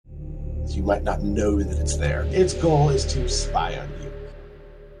You might not know that it's there. Its goal is to spy on you.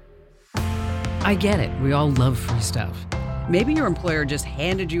 I get it. We all love free stuff. Maybe your employer just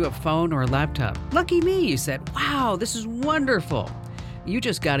handed you a phone or a laptop. Lucky me, you said, wow, this is wonderful. You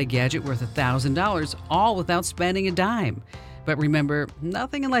just got a gadget worth $1,000, all without spending a dime. But remember,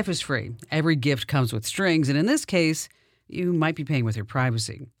 nothing in life is free. Every gift comes with strings, and in this case, you might be paying with your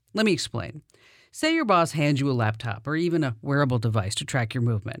privacy. Let me explain. Say your boss hands you a laptop or even a wearable device to track your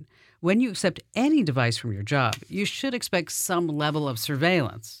movement. When you accept any device from your job, you should expect some level of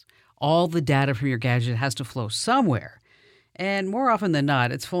surveillance. All the data from your gadget has to flow somewhere. And more often than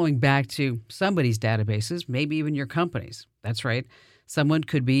not, it's flowing back to somebody's databases, maybe even your company's. That's right. Someone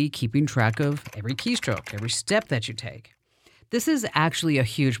could be keeping track of every keystroke, every step that you take. This is actually a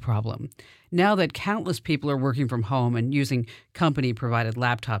huge problem. Now that countless people are working from home and using company-provided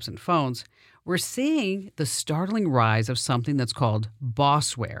laptops and phones, we're seeing the startling rise of something that's called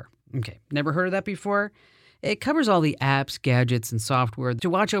bossware. Okay, never heard of that before? It covers all the apps, gadgets, and software to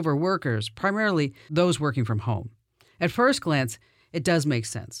watch over workers, primarily those working from home. At first glance, it does make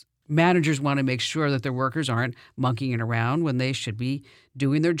sense. Managers want to make sure that their workers aren't monkeying around when they should be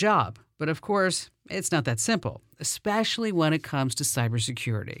doing their job. But of course, it's not that simple, especially when it comes to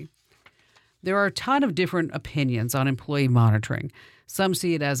cybersecurity. There are a ton of different opinions on employee monitoring. Some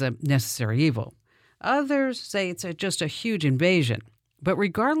see it as a necessary evil. Others say it's just a huge invasion. But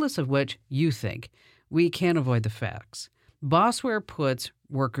regardless of what you think, we can't avoid the facts. Bossware puts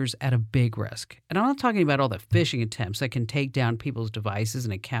workers at a big risk. And I'm not talking about all the phishing attempts that can take down people's devices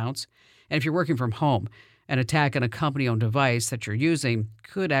and accounts. And if you're working from home, an attack on a company-owned device that you're using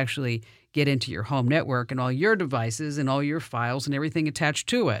could actually get into your home network and all your devices and all your files and everything attached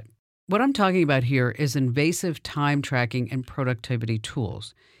to it. What I'm talking about here is invasive time tracking and productivity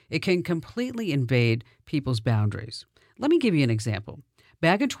tools. It can completely invade people's boundaries. Let me give you an example.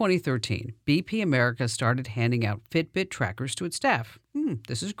 Back in 2013, BP America started handing out Fitbit trackers to its staff.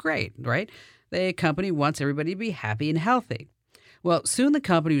 This is great, right? The company wants everybody to be happy and healthy. Well, soon the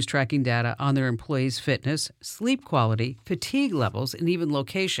company was tracking data on their employees' fitness, sleep quality, fatigue levels, and even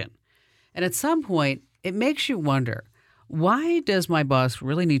location. And at some point, it makes you wonder, why does my boss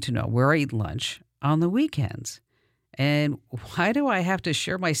really need to know where I eat lunch on the weekends? And why do I have to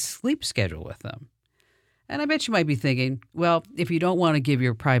share my sleep schedule with them? And I bet you might be thinking, well, if you don't want to give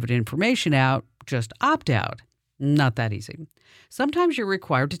your private information out, just opt out. Not that easy. Sometimes you're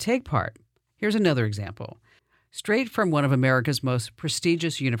required to take part. Here's another example. Straight from one of America's most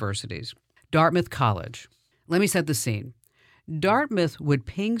prestigious universities, Dartmouth College. Let me set the scene. Dartmouth would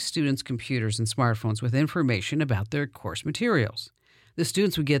ping students' computers and smartphones with information about their course materials. The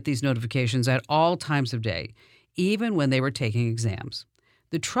students would get these notifications at all times of day, even when they were taking exams.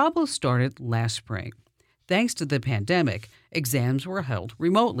 The trouble started last spring. Thanks to the pandemic, exams were held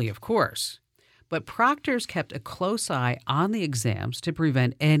remotely, of course. But proctors kept a close eye on the exams to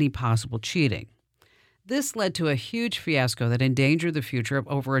prevent any possible cheating. This led to a huge fiasco that endangered the future of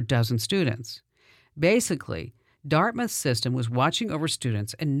over a dozen students. Basically, Dartmouth's system was watching over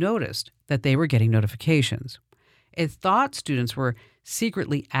students and noticed that they were getting notifications. It thought students were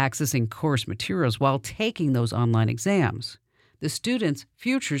secretly accessing course materials while taking those online exams. The students'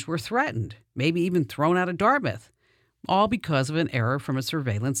 futures were threatened, maybe even thrown out of Dartmouth, all because of an error from a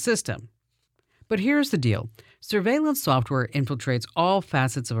surveillance system. But here's the deal. Surveillance software infiltrates all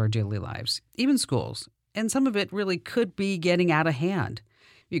facets of our daily lives, even schools, and some of it really could be getting out of hand.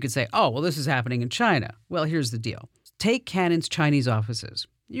 You could say, oh, well, this is happening in China. Well, here's the deal. Take Canon's Chinese offices.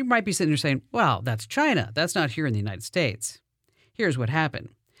 You might be sitting there saying, well, that's China. That's not here in the United States. Here's what happened.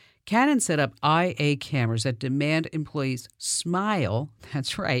 Canon set up IA cameras that demand employees smile,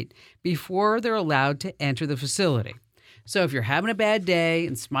 that's right, before they're allowed to enter the facility. So if you're having a bad day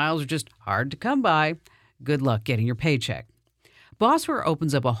and smiles are just hard to come by, good luck getting your paycheck. Bossware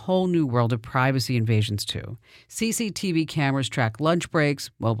opens up a whole new world of privacy invasions too. CCTV cameras track lunch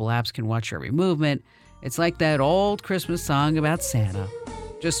breaks, mobile apps can watch your every movement. It's like that old Christmas song about Santa.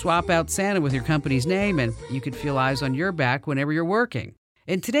 Just swap out Santa with your company's name and you could feel eyes on your back whenever you're working.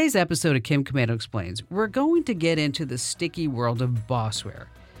 In today's episode of Kim Komando Explains, we're going to get into the sticky world of bossware.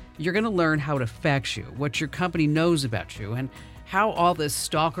 You're going to learn how it affects you, what your company knows about you, and how all this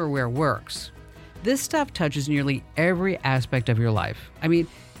stalkerware works. This stuff touches nearly every aspect of your life. I mean,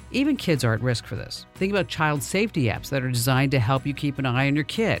 even kids are at risk for this. Think about child safety apps that are designed to help you keep an eye on your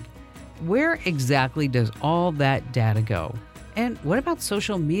kid. Where exactly does all that data go? And what about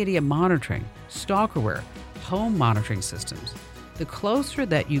social media monitoring, stalkerware, home monitoring systems? The closer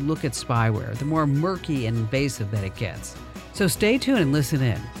that you look at spyware, the more murky and invasive that it gets. So stay tuned and listen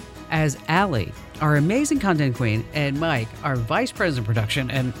in. as Allie, our amazing content queen, and Mike, our vice president of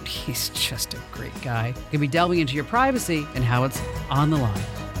production, and he's just a great guy, can be delving into your privacy and how it's on the line.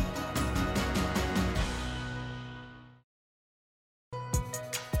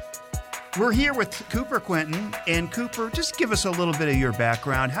 We're here with Cooper Quinton. And Cooper, just give us a little bit of your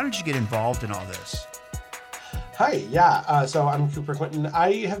background. How did you get involved in all this? Hi, so I'm Cooper Quinton.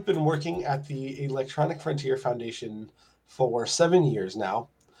 I have been working at the Electronic Frontier Foundation for 7 years now.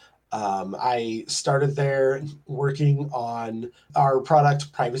 I started there working on our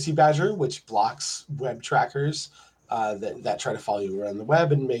product Privacy Badger, which blocks web trackers that try to follow you around the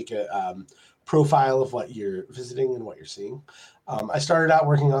web and make a profile of what you're visiting and what you're seeing. I started out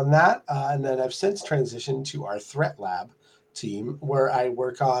working on that, and then I've since transitioned to our Threat Lab team, where I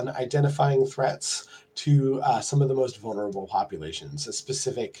work on identifying threats to some of the most vulnerable populations,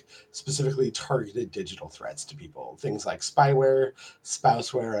 specifically targeted digital threats to people. Things like spyware,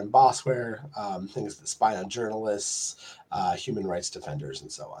 spouseware, and bossware, things that spy on journalists, human rights defenders,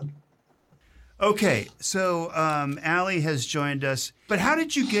 and so on. Okay, so Allie has joined us. But how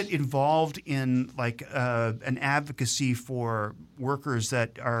did you get involved in an advocacy for workers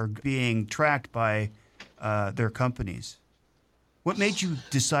that are being tracked by their companies? What made you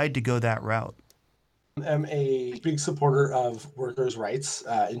decide to go that route? I'm a big supporter of workers' rights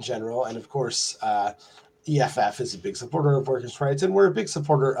in general, and of course, EFF is a big supporter of workers' rights, and we're a big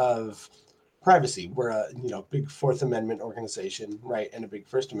supporter of privacy. We're a big Fourth Amendment organization, right, and a big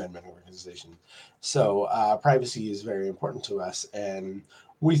First Amendment organization. So privacy is very important to us, and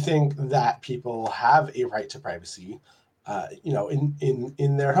we think that people have a right to privacy,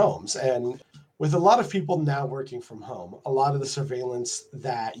 in their homes. And with a lot of people now working from home, a lot of the surveillance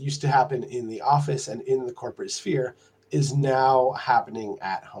that used to happen in the office and in the corporate sphere is now happening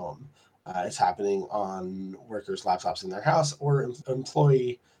at home. It's happening on workers' laptops in their house or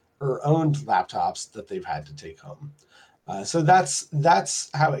employee or owned laptops that they've had to take home. So that's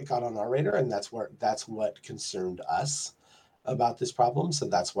how it got on our radar, and that's what concerned us about this problem. So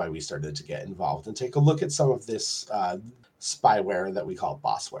that's why we started to get involved and take a look at some of this spyware that we call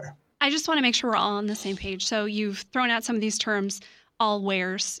bossware. I just want to make sure we're all on the same page. So you've thrown out some of these terms, all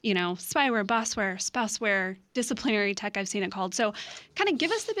wares, spyware, bossware, spouseware, disciplinary tech, I've seen it called. So kind of give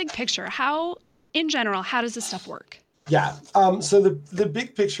us the big picture. In general, how does this stuff work? Yeah. So the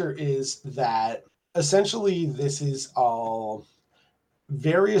big picture is that essentially this is all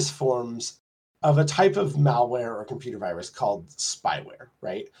various forms of a type of malware or computer virus called spyware,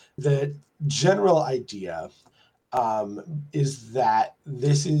 right? The general idea is that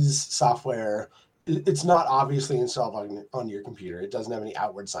this is software. It's not obviously installed on your computer. It doesn't have any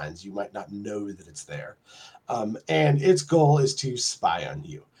outward signs. You might not know that it's there. And its goal is to spy on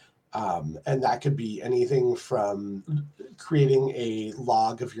you. And that could be anything from creating a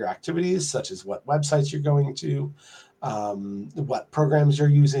log of your activities, such as what websites you're going to, what programs you're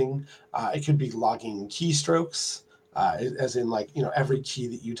using. It could be logging keystrokes, as in every key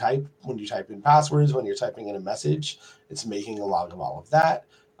that you type when you type in passwords, when you're typing in a message, it's making a log of all of that.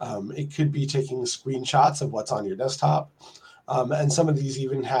 It could be taking screenshots of what's on your desktop. And some of these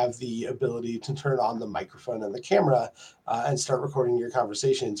even have the ability to turn on the microphone and the camera and start recording your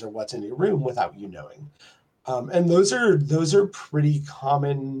conversations or what's in your room without you knowing. And those are pretty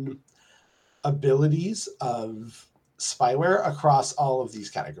common abilities of spyware across all of these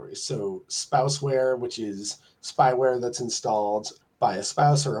categories. So spouseware, which is spyware that's installed by a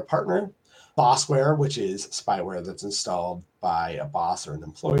spouse or a partner. Bossware, which is spyware that's installed by a boss or an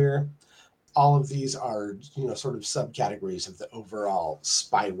employer. All of these are, sort of subcategories of the overall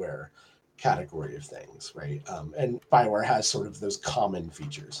spyware category of things, right? And spyware has sort of those common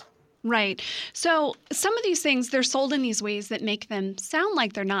features. Right. So some of these things, they're sold in these ways that make them sound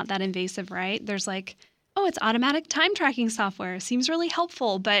like they're not that invasive, right? There's it's automatic time tracking software. Seems really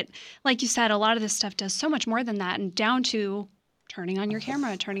helpful. But like you said, a lot of this stuff does so much more than that, and down to turning on your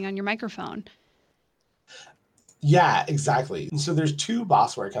camera, turning on your microphone. Yeah, exactly. And so there's two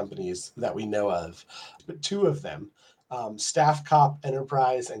bossware companies that we know of, but two of them, Staff Cop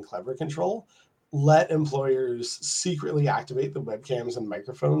Enterprise and Clever Control, let employers secretly activate the webcams and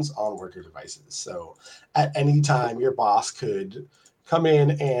microphones on worker devices. So at any time, your boss could come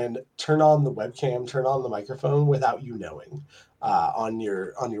in and turn on the webcam, turn on the microphone without you knowing on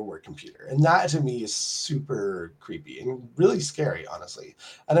your work computer. And that to me is super creepy and really scary, honestly.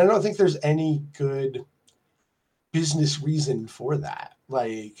 And I don't think there's any good business reason for that.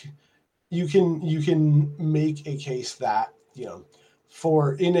 You can make a case that,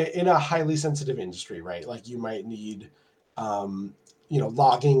 for in a highly sensitive industry, right? You might need,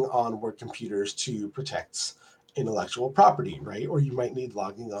 logging on work computers to protect intellectual property, right? Or you might need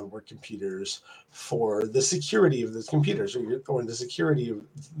logging on work computers for the security of those computers or the security of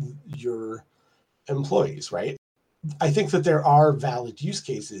your employees, right? I think that there are valid use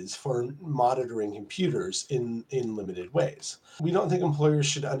cases for monitoring computers in limited ways. We don't think employers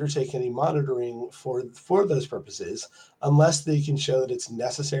should undertake any monitoring for those purposes unless they can show that it's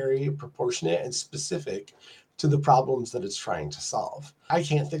necessary, proportionate, and specific to the problems that it's trying to solve. I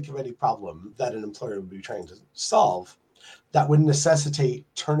can't think of any problem that an employer would be trying to solve that would necessitate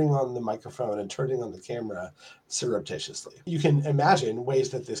turning on the microphone and turning on the camera surreptitiously. You can imagine ways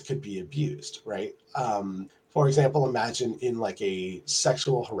that this could be abused, right? For example, imagine in like a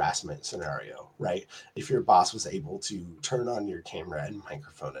sexual harassment scenario, right? If your boss was able to turn on your camera and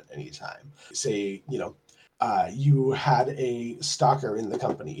microphone at any time. Say, you had a stalker in the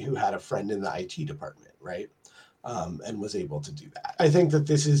company who had a friend in the IT department, right? And was able to do that. I think that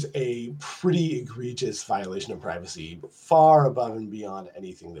this is a pretty egregious violation of privacy, far above and beyond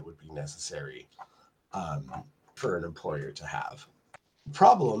anything that would be necessary for an employer to have.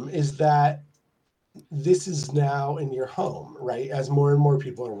 Problem is that this is now in your home, right? As more and more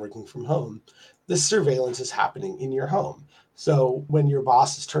people are working from home, this surveillance is happening in your home. So when your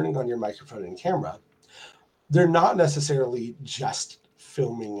boss is turning on your microphone and camera, they're not necessarily just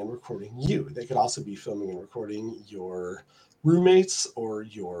filming and recording you. They could also be filming and recording your roommates or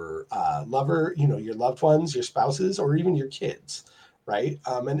your lover, your loved ones, your spouses, or even your kids, right?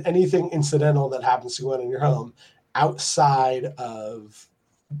 And anything incidental that happens to go on in your home outside of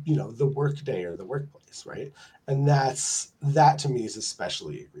the work day or the workplace, right? And that to me is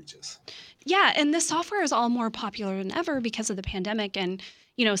especially egregious. Yeah, and this software is all more popular than ever because of the pandemic and,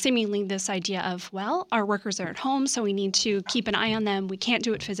 seemingly this idea of, well, our workers are at home, so we need to keep an eye on them. We can't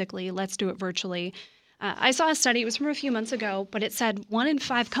do it physically. Let's do it virtually. I saw a study, it was from a few months ago, but it said 1 in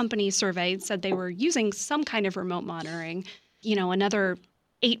 5 companies surveyed said they were using some kind of remote monitoring. Another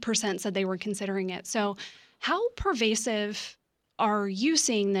 8% said they were considering it. So how pervasive are you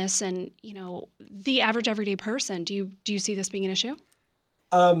seeing this and, the average everyday person? Do you see this being an issue?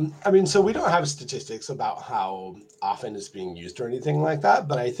 So we don't have statistics about how often it's being used or anything like that,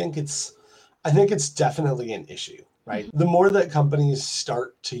 but I think it's definitely an issue, right? Mm-hmm. The more that companies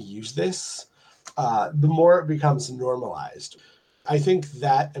start to use this, the more it becomes normalized. I think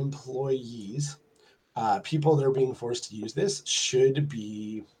that employees, people that are being forced to use this should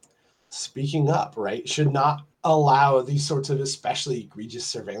be speaking up, right? Should not allow these sorts of especially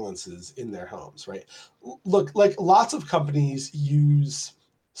egregious surveillances in their homes, right? Look, like lots of companies use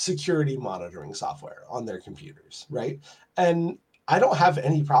security monitoring software on their computers, right? And I don't have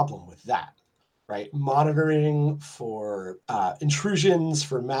any problem with that, right? Monitoring for intrusions,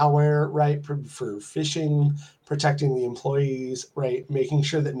 for malware, right? For phishing, protecting the employees, right? Making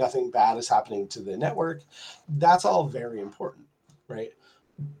sure that nothing bad is happening to the network. That's all very important, right?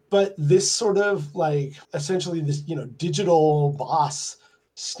 But this sort of like essentially this, digital boss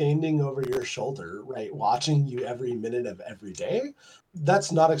standing over your shoulder, right, watching you every minute of every day,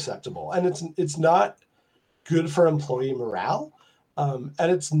 that's not acceptable. And it's not good for employee morale. And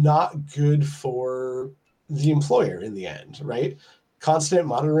it's not good for the employer in the end, right? Constant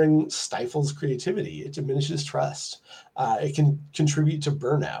monitoring stifles creativity. It diminishes trust. It can contribute to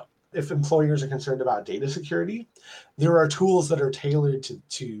burnout. If employers are concerned about data security, there are tools that are tailored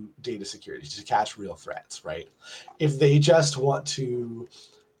to data security to catch real threats, right? If they just want to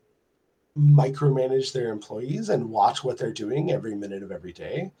micromanage their employees and watch what they're doing every minute of every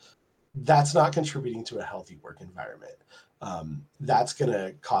day, that's not contributing to a healthy work environment. That's going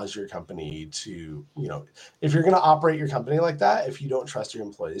to cause your company to, if you're going to operate your company like that, if you don't trust your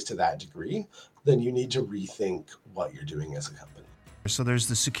employees to that degree, then you need to rethink what you're doing as a company. So there's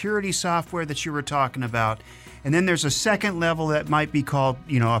the security software that you were talking about, and then there's a second level that might be called,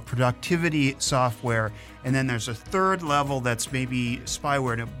 a productivity software, and then there's a third level that's maybe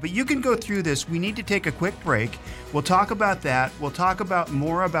spyware. But you can go through this. We need to take a quick break. We'll talk about that. We'll talk about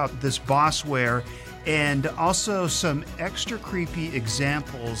more about this bossware and also some extra creepy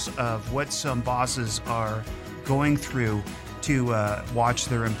examples of what some bosses are going through to watch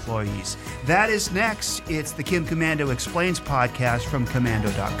their employees. That is next. It's the Kim Komando Explains podcast from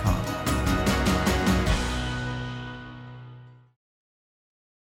Komando.com.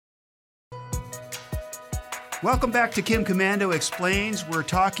 Welcome back to Kim Komando Explains. We're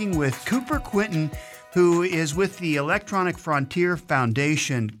talking with Cooper Quinton, who is with the Electronic Frontier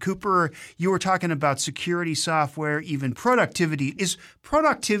Foundation. Cooper, you were talking about security software, even productivity. Is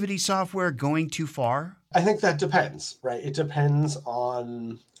productivity software going too far? I think that depends, right? It depends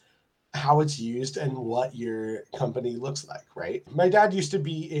on how it's used and what your company looks like, right? My dad used to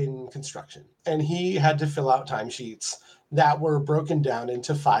be in construction, and he had to fill out timesheets that were broken down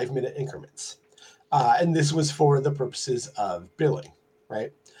into 5-minute increments. And this was for the purposes of billing,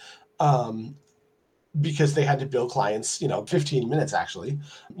 right? Because they had to bill clients, 15 minutes actually.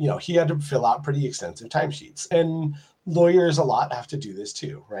 He had to fill out pretty extensive timesheets. And lawyers a lot have to do this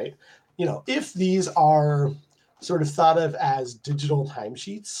too, right? If these are sort of thought of as digital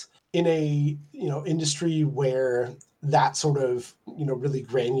timesheets in a, industry where that sort of, really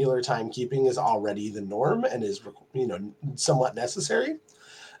granular timekeeping is already the norm and is, somewhat necessary,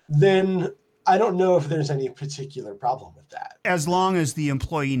 then I don't know if there's any particular problem with that. As long as the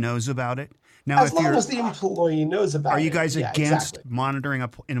employee knows about it. Now, as long as the employee knows about it. Are you guys against exactly. monitoring an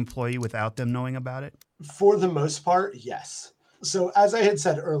employee without them knowing about it? For the most part, yes. So as I had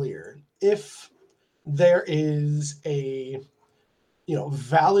said earlier, if there is a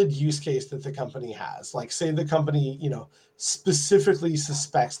valid use case that the company has, like say the company, specifically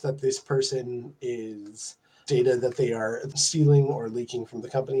suspects that this person is data that they are stealing or leaking from the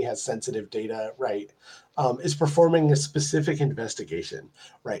company, has sensitive data, right? Is performing a specific investigation,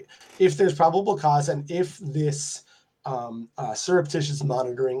 right? If there's probable cause and if this surreptitious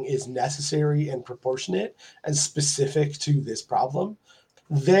monitoring is necessary and proportionate and specific to this problem,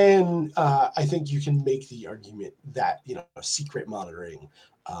 then I think you can make the argument that secret monitoring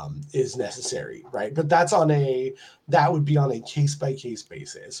is necessary, right? But that would be on a case-by-case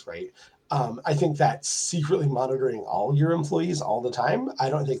basis, right? I think that secretly monitoring all your employees all the time, I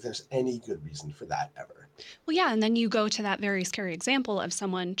don't think there's any good reason for that ever. Well, yeah, and then you go to that very scary example of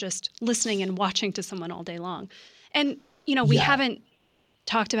someone just listening and watching to someone all day long. And, we haven't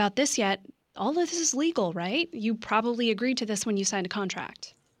talked about this yet. All of this is legal, right? You probably agreed to this when you signed a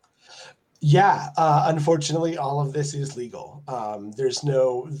contract. Yeah, unfortunately, all of this is legal. There's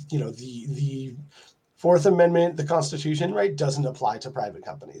no, the Fourth Amendment, the Constitution, right, doesn't apply to private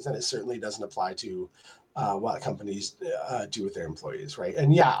companies, and it certainly doesn't apply to what companies do with their employees, right?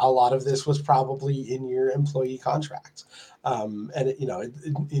 And yeah, a lot of this was probably in your employee contract, and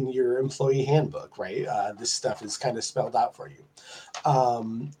in your employee handbook, right? This stuff is kind of spelled out for you.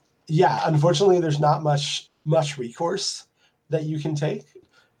 Yeah, unfortunately, there's not much recourse that you can take.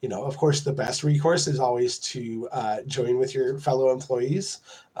 Of course, the best recourse is always to join with your fellow employees,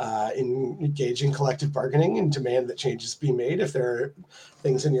 engage in collective bargaining and demand that changes be made if there are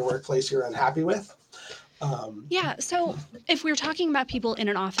things in your workplace you're unhappy with. Yeah. So if we're talking about people in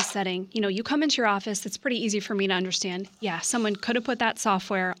an office setting, you come into your office, it's pretty easy for me to understand. Yeah, someone could have put that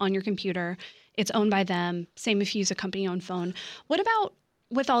software on your computer. It's owned by them. Same if you use a company-owned phone. What about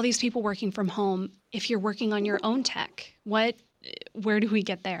with all these people working from home, if you're working on your own tech? Where do we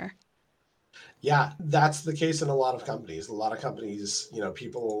get there? Yeah, that's the case in a lot of companies. A lot of companies,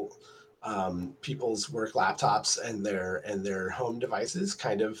 people's work laptops and their home devices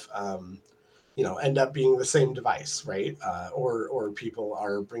kind of, end up being the same device, right? Or people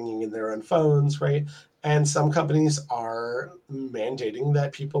are bringing in their own phones, right? And some companies are mandating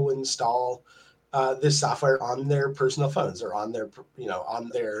that people install this software on their personal phones or on their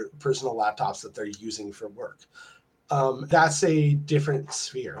personal laptops that they're using for work. That's a different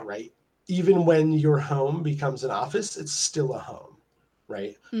sphere, right? Even when your home becomes an office, it's still a home,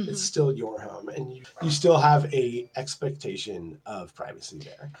 right? Mm-hmm. It's still your home, and you still have a expectation of privacy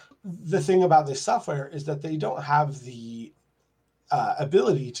there. The thing about this software is that they don't have the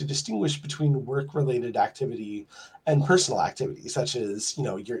ability to distinguish between work-related activity and personal activity, such as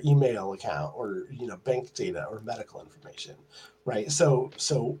your email account or bank data or medical information, right? So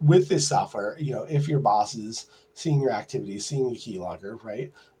with this software, if your boss is seeing your activities, seeing your keylogger,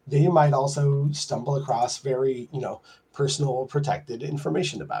 right, they might also stumble across very personal protected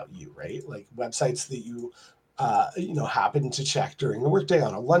information about you, right? Like websites that you happen to check during the workday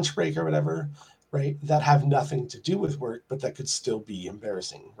on a lunch break or whatever, right? That have nothing to do with work, but that could still be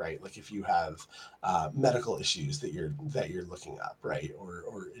embarrassing, right? Like if you have medical issues that you're looking up, right?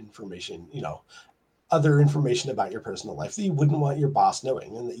 Or information, other information about your personal life that you wouldn't want your boss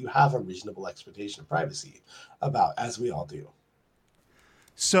knowing, and that you have a reasonable expectation of privacy about, as we all do.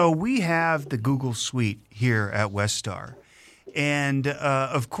 So we have the Google Suite here at Westar. And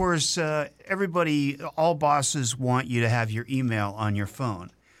of course, all bosses want you to have your email on your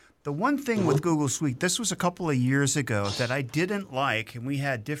phone. The one thing with Google Suite, this was a couple of years ago, that I didn't like, and we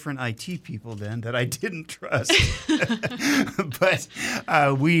had different IT people then that I didn't trust. But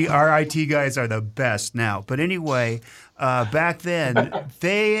our IT guys are the best now. But anyway, back then,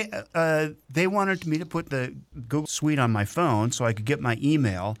 they wanted me to put the Google Suite on my phone so I could get my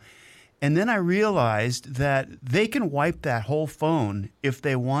email. And then I realized that they can wipe that whole phone if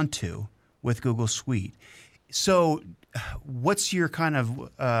they want to with Google Suite. So what's your kind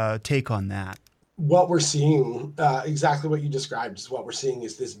of take on that? What we're seeing, exactly what you described, is what we're seeing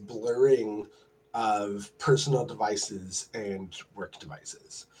is this blurring of personal devices and work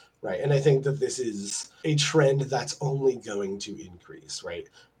devices, right? And I think that this is a trend that's only going to increase, right?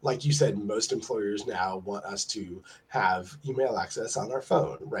 Like you said, most employers now want us to have email access on our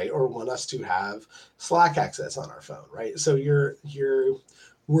phone, right? Or want us to have Slack access on our phone, right? So your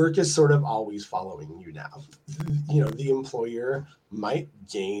work is sort of always following you now. You know, the employer might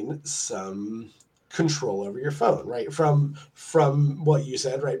gain some control over your phone, right? From what you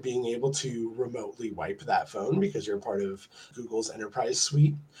said, right? Being able to remotely wipe that phone because you're part of Google's enterprise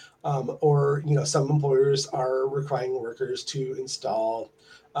suite. Or, you know, some employers are requiring workers to install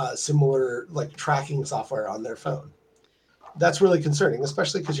similar like tracking software on their phone. That's really concerning,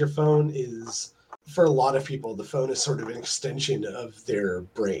 especially because your phone is, for a lot of people, the phone is sort of an extension of their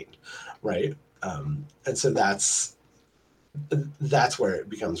brain, right? And so that's where it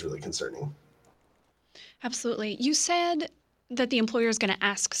becomes really concerning. Absolutely. You said that the employer is going to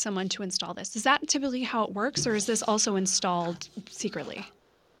ask someone to install this. Is that typically how it works, or is this also installed secretly?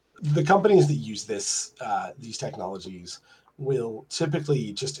 The companies that use these technologies will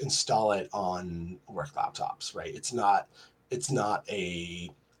typically just install it on work laptops, right? It's not a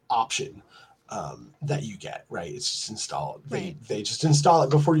option that you get, right? It's just installed. Right. They just install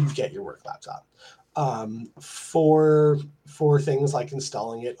it before you get your work laptop. For things like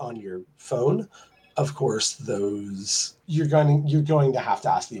installing it on your phone, of course, those you're going to have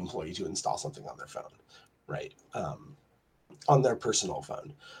to ask the employee to install something on their phone, right? On their personal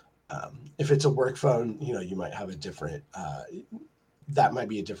phone. If it's a work phone, you know, you might have a different, that might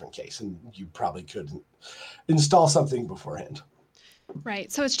be a different case, and you probably could install something beforehand.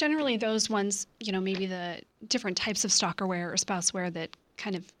 Right. So it's generally those ones, you know, maybe the different types of stalkerware or spouseware that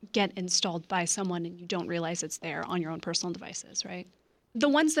kind of get installed by someone and you don't realize it's there on your own personal devices, right? The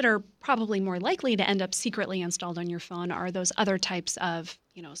ones that are probably more likely to end up secretly installed on your phone are those other types of,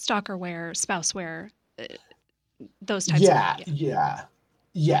 you know, stalkerware, spouseware, those types of.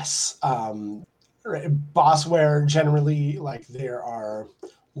 Yes. Right. Bossware, generally, like there are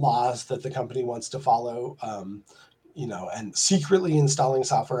laws that the company wants to follow, you know, and secretly installing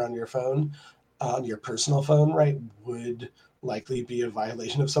software on your phone, on your personal phone, right, would likely be a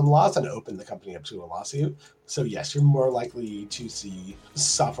violation of some laws and open the company up to a lawsuit. So yes, you're more likely to see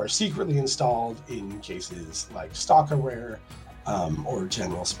software secretly installed in cases like stalkerware or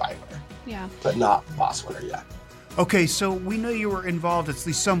general spyware. Yeah. But not bossware yet. Okay, so we know you were involved, at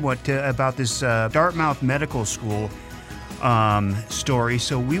least somewhat, about this Dartmouth Medical School story.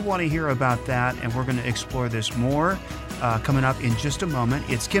 So we want to hear about that, and we're going to explore this more coming up in just a moment.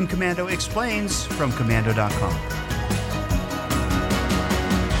 It's Kim Komando Explains from Komando.com.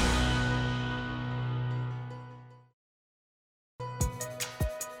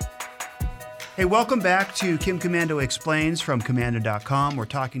 Hey, welcome back to Kim Komando Explains from Komando.com. We're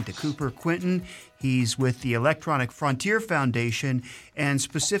talking to Cooper Quinton. He's with the Electronic Frontier Foundation. And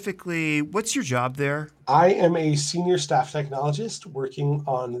specifically, what's your job there? I am a senior staff technologist working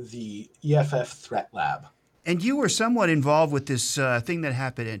on the EFF Threat Lab. And you were somewhat involved with this thing that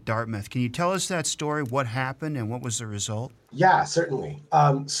happened at Dartmouth. Can you tell us that story? What happened and what was the result? Yeah, certainly.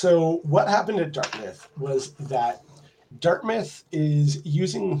 So what happened at Dartmouth was that Dartmouth is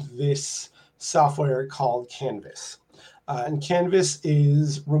using this software called Canvas. And Canvas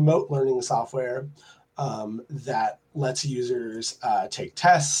is remote learning software that lets users take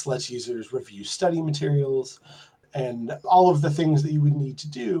tests, lets users review study materials, and all of the things that you would need to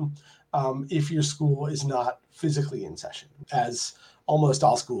do if your school is not physically in session, as almost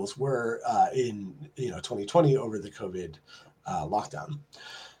all schools were in 2020 over the COVID lockdown.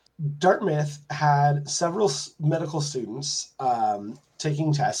 Dartmouth had several medical students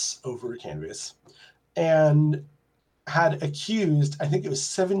taking tests over Canvas and had accused, I think it was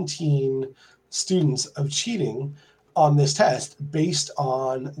 17 students of cheating on this test based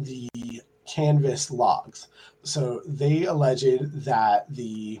on the Canvas logs. So they alleged that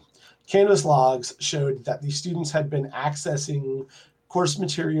the Canvas logs showed that the students had been accessing course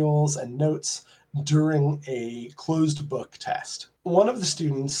materials and notes during a closed book test. One of the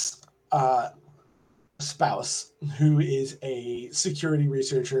students' spouse, who is a security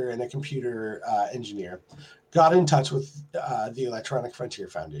researcher and a computer engineer, got in touch with the Electronic Frontier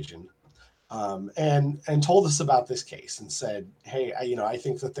Foundation and told us about this case and said, "Hey, I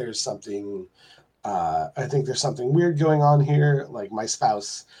think that there's something weird going on here. Like, my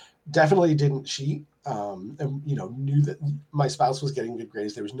spouse definitely didn't cheat, and knew that my spouse was getting good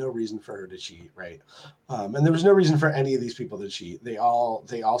grades. There was no reason for her to cheat, right? And there was no reason for any of these people to cheat. They all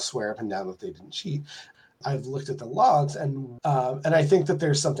swear up and down that they didn't cheat. I've looked at the logs, and I think that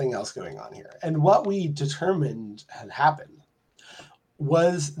there's something else going on here. And what we determined had happened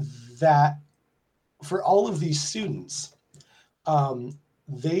was that for all of these students,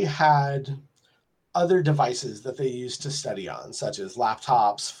 they had other devices that they used to study on, such as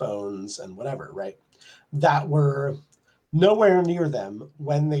laptops, phones, and whatever, right? That were nowhere near them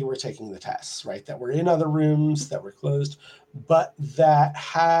when they were taking the tests, right? That were in other rooms that were closed, but that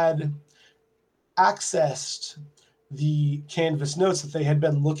had accessed the Canvas notes that they had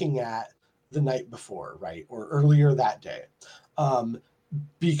been looking at the night before, right? Or earlier that day.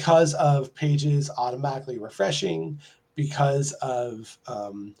 Because of pages automatically refreshing, because of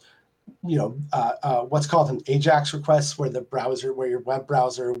what's called an AJAX request, where your web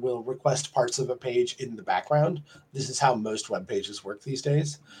browser will request parts of a page in the background. This is how most web pages work these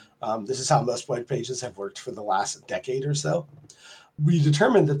days. This is how most web pages have worked for the last decade or so. We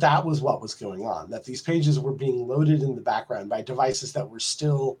determined that that was what was going on, that these pages were being loaded in the background by devices that were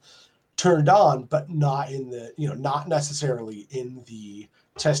still turned on, but not not necessarily in the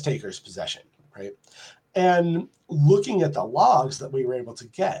test taker's possession, right? And looking at the logs that we were able to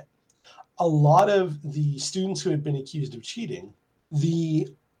get, a lot of the students who had been accused of cheating, the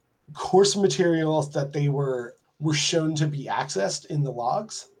course materials that they were shown to be accessed in the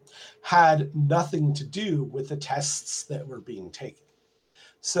logs had nothing to do with the tests that were being taken.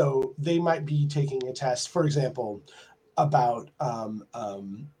 So they might be taking a test, for example, about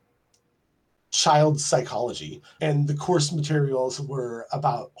child psychology, and the course materials were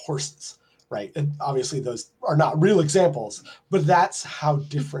about horses, right? And obviously those are not real examples, but that's how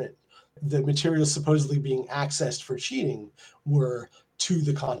different the materials supposedly being accessed for cheating were to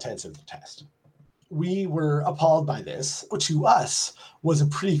the contents of the test. We were appalled by this, which to us was a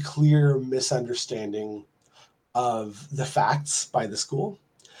pretty clear misunderstanding of the facts by the school.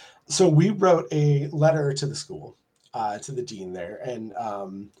 So we wrote a letter to the school, to the dean there, and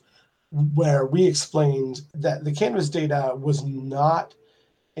where we explained that the Canvas data was not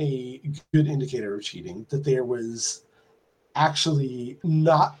a good indicator of cheating, that there was actually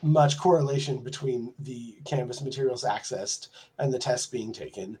not much correlation between the Canvas materials accessed and the tests being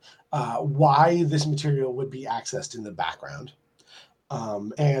taken, why this material would be accessed in the background,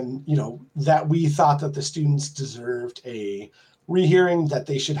 and that we thought that the students deserved a rehearing, that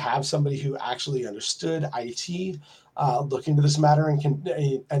they should have somebody who actually understood IT look into this matter,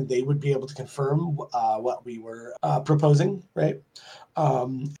 and they would be able to confirm what we were proposing, right?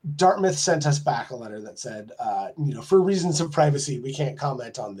 Dartmouth sent us back a letter that said, for reasons of privacy, we can't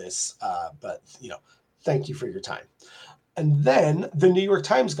comment on this, but thank you for your time. And then the New York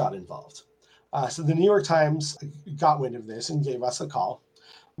Times got involved. So the New York Times got wind of this and gave us a call.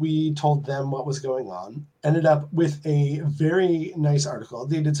 We told them what was going on, ended up with a very nice article.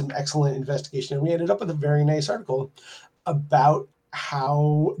 They did some excellent investigation, and we ended up with a very nice article about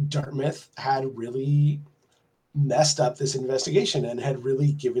how Dartmouth had really messed up this investigation and had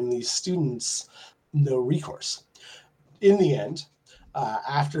really given these students no recourse. In the end,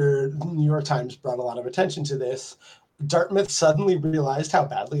 after the New York Times brought a lot of attention to this, Dartmouth suddenly realized how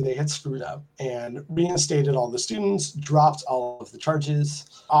badly they had screwed up and reinstated all the students, dropped all of the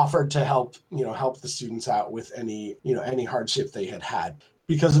charges, offered to help the students out with any hardship they had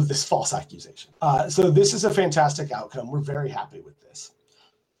because of this false accusation. So this is a fantastic outcome. We're very happy with this.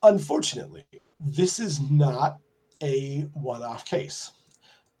 Unfortunately, this is not a one-off case.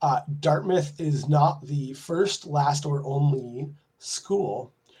 Dartmouth is not the first, last, or only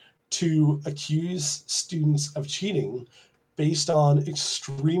school to accuse students of cheating based on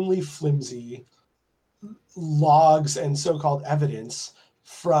extremely flimsy logs and so-called evidence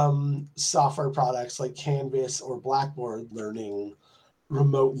from software products like Canvas or Blackboard learning,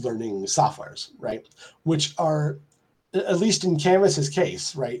 remote learning softwares, right? Which are, at least in Canvas's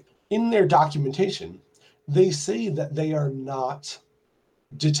case, right, in their documentation, they say that they are not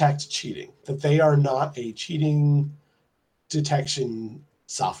detect cheating, that they are not a cheating detection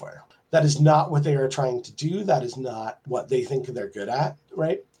software. That is not what they are trying to do. That is not what they think they're good at,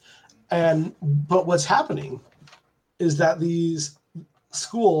 right? But what's happening is that these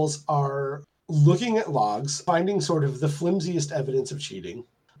schools are looking at logs, finding sort of the flimsiest evidence of cheating,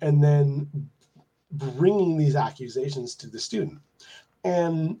 and then bringing these accusations to the student.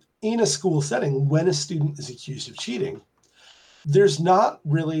 And in a school setting, when a student is accused of cheating, there's not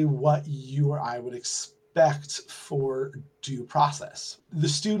really what you or I would expect for due process. The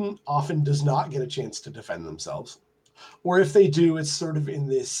student often does not get a chance to defend themselves. Or if they do, it's sort of in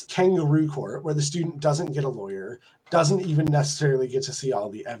this kangaroo court where the student doesn't get a lawyer, doesn't even necessarily get to see all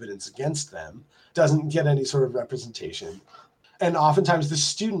the evidence against them, doesn't get any sort of representation. And oftentimes the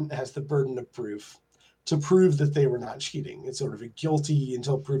student has the burden of proof to prove that they were not cheating. It's sort of a guilty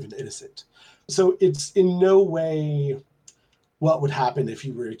until proven innocent. So it's in no way what would happen if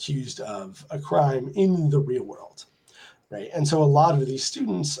you were accused of a crime in the real world, right? And so a lot of these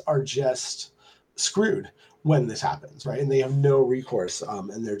students are just screwed when this happens, right? And they have no recourse,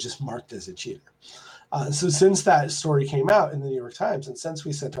 and they're just marked as a cheater. So since that story came out in the New York Times, and since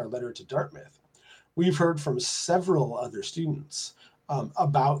we sent our letter to Dartmouth, we've heard from several other students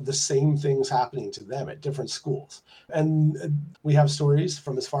about the same things happening to them at different schools. And we have stories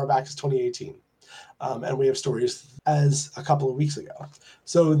from as far back as 2018. And we have stories as a couple of weeks ago.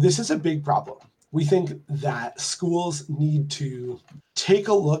 So this is a big problem. We think that schools need to take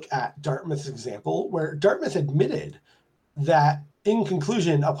a look at Dartmouth's example, where Dartmouth admitted that in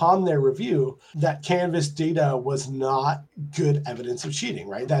conclusion, upon their review, that Canvas data was not good evidence of cheating,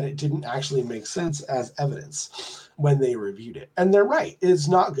 right? That it didn't actually make sense as evidence when they reviewed it. And they're right, it's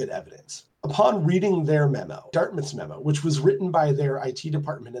not good evidence. Upon reading their memo, Dartmouth's memo, which was written by their IT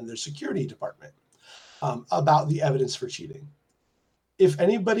department and their security department about the evidence for cheating, if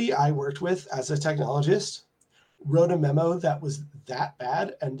anybody I worked with as a technologist wrote a memo that was that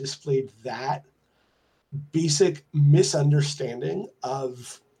bad and displayed that basic misunderstanding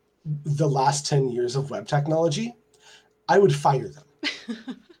of the last 10 years of web technology, I would fire them.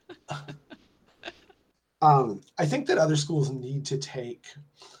 I think that other schools need to take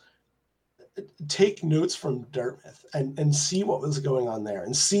notes from Dartmouth and see what was going on there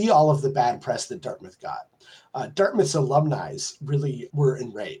and see all of the bad press that Dartmouth got. Dartmouth's alumni really were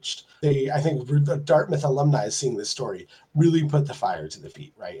enraged. I think the Dartmouth alumni seeing this story really put the fire to the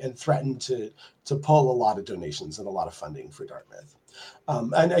feet, right? And threatened to pull a lot of donations and a lot of funding for Dartmouth.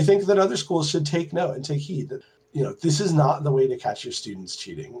 And I think that other schools should take note and take heed that, this is not the way to catch your students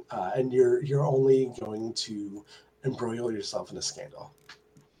cheating. And you're only going to embroil yourself in a scandal.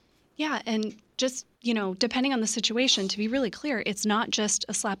 Yeah, and just, depending on the situation, to be really clear, it's not just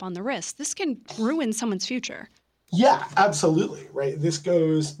a slap on the wrist. This can ruin someone's future. Yeah, absolutely. Right. This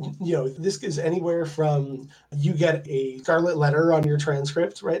goes anywhere from you get a scarlet letter on your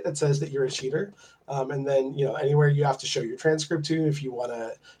transcript, right, that says that you're a cheater. And then, anywhere you have to show your transcript to, if you want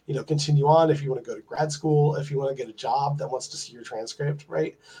to, continue on, if you want to go to grad school, if you want to get a job that wants to see your transcript,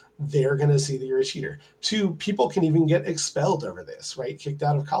 right, they're going to see that you're a cheater. Two, people can even get expelled over this, right, kicked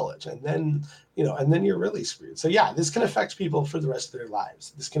out of college. And then, and then you're really screwed. So yeah, this can affect people for the rest of their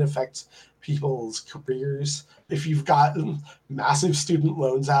lives. This can affect people's careers. If you've got massive student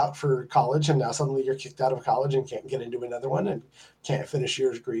loans out for college and now suddenly you're kicked out of college and can't get into another one and can't finish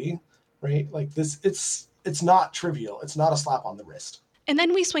your degree, right? Like this, it's not trivial. It's not a slap on the wrist. And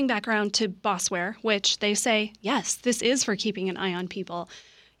then we swing back around to Bossware, which they say, yes, this is for keeping an eye on people.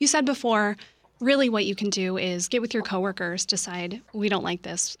 You said before, really what you can do is get with your coworkers, decide we don't like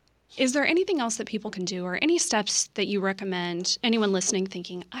this. Is there anything else that people can do or any steps that you recommend anyone listening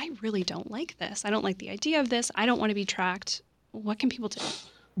thinking, I really don't like this. I don't like the idea of this. I don't want to be tracked. What can people do?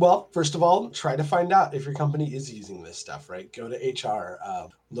 Well, first of all, try to find out if your company is using this stuff, right? Go to HR,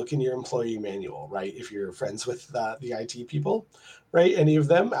 look in your employee manual, right? If you're friends with the IT people, right? Any of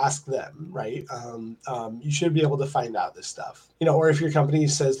them, ask them, right? You should be able to find out this stuff, or if your company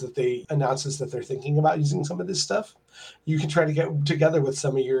announces that they're thinking about using some of this stuff, you can try to get together with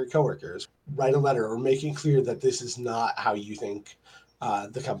some of your coworkers, write a letter or make it clear that this is not how you think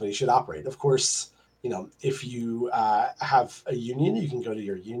the company should operate. Of course, if you have a union, you can go to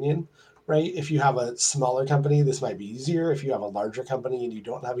your union, right? If you have a smaller company, this might be easier. If you have a larger company and you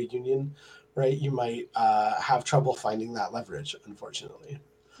don't have a union, right, you might have trouble finding that leverage, unfortunately.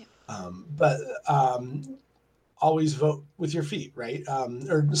 Yeah. But always vote with your feet, right?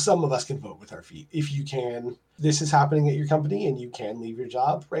 Or some of us can vote with our feet. If you can, this is happening at your company and you can leave your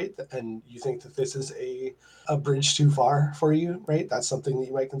job, right? And you think that this is a bridge too far for you, right? That's something that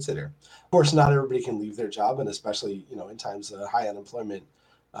you might consider. Of course, not everybody can leave their job. And especially, in times of high unemployment,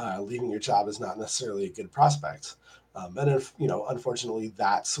 leaving your job is not necessarily a good prospect. And if, unfortunately,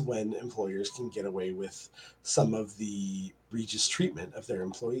 that's when employers can get away with some of the egregious treatment of their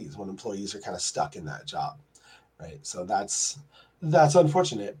employees, when employees are kind of stuck in that job. Right. So that's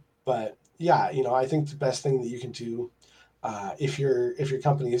unfortunate. But yeah, I think the best thing that you can do if your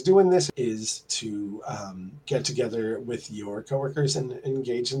company is doing this is to get together with your coworkers and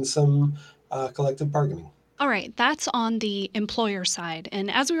engage in some collective bargaining. All right. That's on the employer side.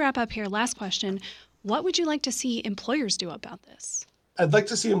 And as we wrap up here, last question, what would you like to see employers do about this? I'd like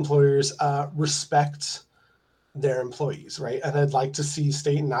to see employers respect their employees, right? And I'd like to see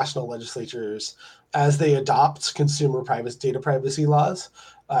state and national legislatures, as they adopt consumer data privacy laws,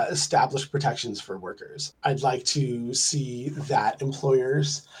 establish protections for workers. I'd like to see that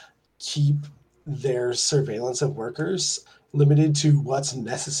employers keep their surveillance of workers limited to what's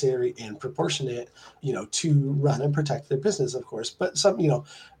necessary and proportionate, to run and protect their business, of course, but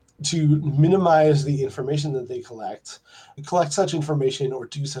to minimize the information that they collect such information or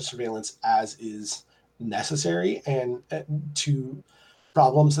do such surveillance as is necessary and to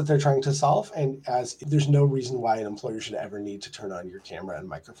problems that they're trying to solve. And as there's no reason why an employer should ever need to turn on your camera and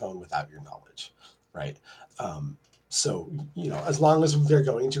microphone without your knowledge, right? So, as long as they're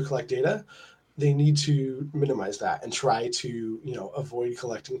going to collect data, they need to minimize that and try to, avoid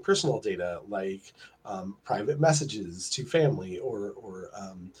collecting personal data like private messages to family or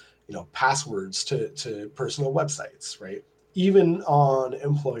passwords to personal websites, right? Even on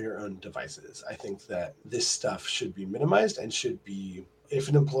employer-owned devices, I think that this stuff should be minimized and should be, if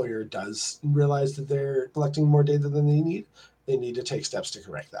an employer does realize that they're collecting more data than they need to take steps to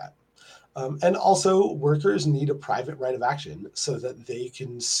correct that. And also, workers need a private right of action so that they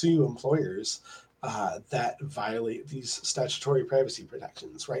can sue employers that violate these statutory privacy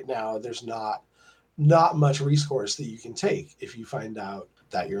protections. Right now, there's not much recourse that you can take if you find out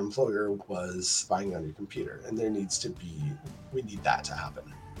that your employer was spying on your computer, and we need that to happen.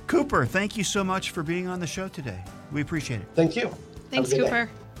 Cooper, thank you so much for being on the show today. We appreciate it. Thank you. Thanks, Cooper.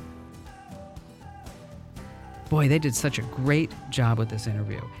 Boy, they did such a great job with this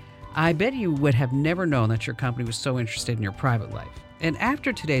interview. I bet you would have never known that your company was so interested in your private life. And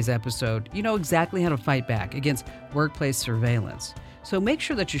after today's episode, you know exactly how to fight back against workplace surveillance. So make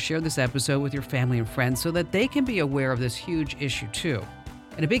sure that you share this episode with your family and friends so that they can be aware of this huge issue too.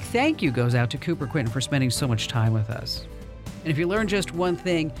 And a big thank you goes out to Cooper Quinton for spending so much time with us. And if you learned just one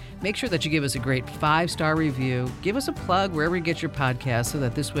thing, make sure that you give us a great 5-star review. Give us a plug wherever you get your podcast so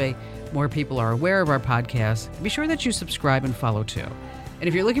that this way more people are aware of our podcast. Be sure that you subscribe and follow too. And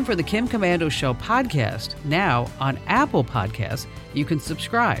if you're looking for the Kim Komando Show podcast, now on Apple Podcasts, you can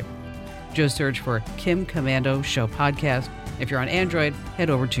subscribe. Just search for Kim Komando Show podcast. If you're on Android, head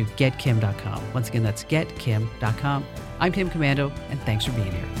over to getkim.com. Once again, that's getkim.com. I'm Kim Komando, and thanks for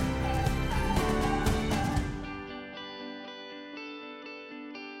being here.